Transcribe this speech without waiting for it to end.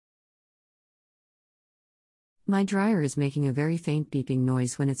My dryer is making a very faint beeping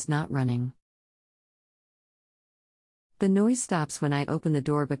noise when it's not running. The noise stops when I open the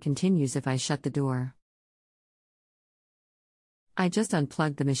door but continues if I shut the door. I just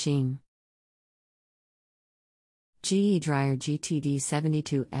unplugged the machine. GE Dryer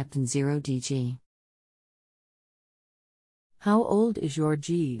GTD72F0DG. How old is your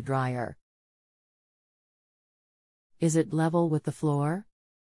GE dryer? Is it level with the floor?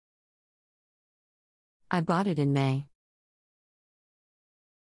 I bought it in May.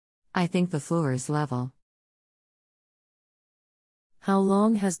 I think the floor is level. How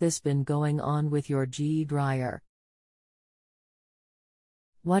long has this been going on with your GE dryer?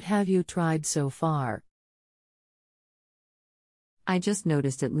 What have you tried so far? I just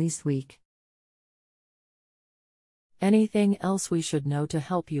noticed at least week. Anything else we should know to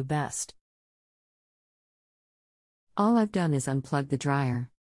help you best? All I've done is unplug the dryer.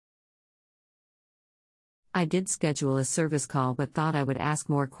 I did schedule a service call but thought I would ask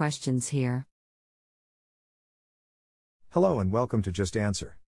more questions here. Hello and welcome to Just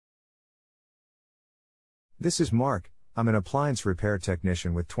Answer. This is Mark, I'm an appliance repair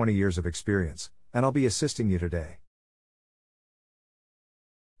technician with 20 years of experience, and I'll be assisting you today.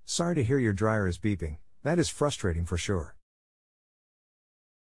 Sorry to hear your dryer is beeping, that is frustrating for sure.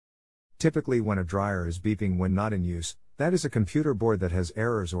 Typically when a dryer is beeping when not in use, that is a computer board that has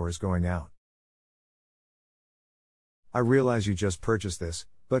errors or is going out. I realize you just purchased this,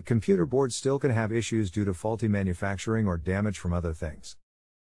 but computer boards still can have issues due to faulty manufacturing or damage from other things.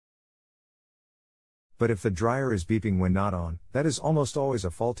 But if the dryer is beeping when not on, that is almost always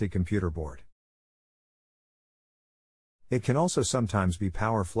a faulty computer board. It can also sometimes be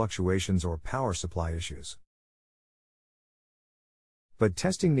power fluctuations or power supply issues. But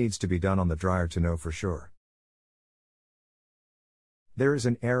testing needs to be done on the dryer to know for sure. There is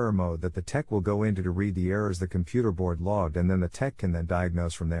an error mode that the tech will go into to read the errors the computer board logged, and then the tech can then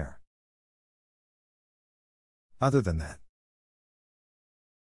diagnose from there. Other than that,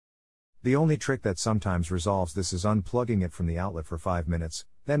 the only trick that sometimes resolves this is unplugging it from the outlet for 5 minutes,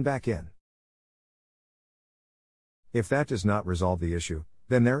 then back in. If that does not resolve the issue,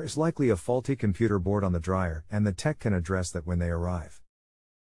 then there is likely a faulty computer board on the dryer, and the tech can address that when they arrive.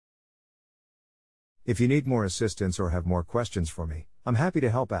 If you need more assistance or have more questions for me, I'm happy to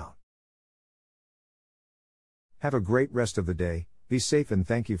help out. Have a great rest of the day, be safe, and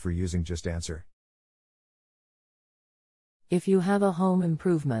thank you for using Just Answer. If you have a home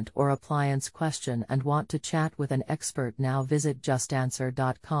improvement or appliance question and want to chat with an expert now, visit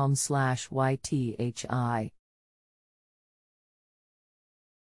justanswer.com/ythi.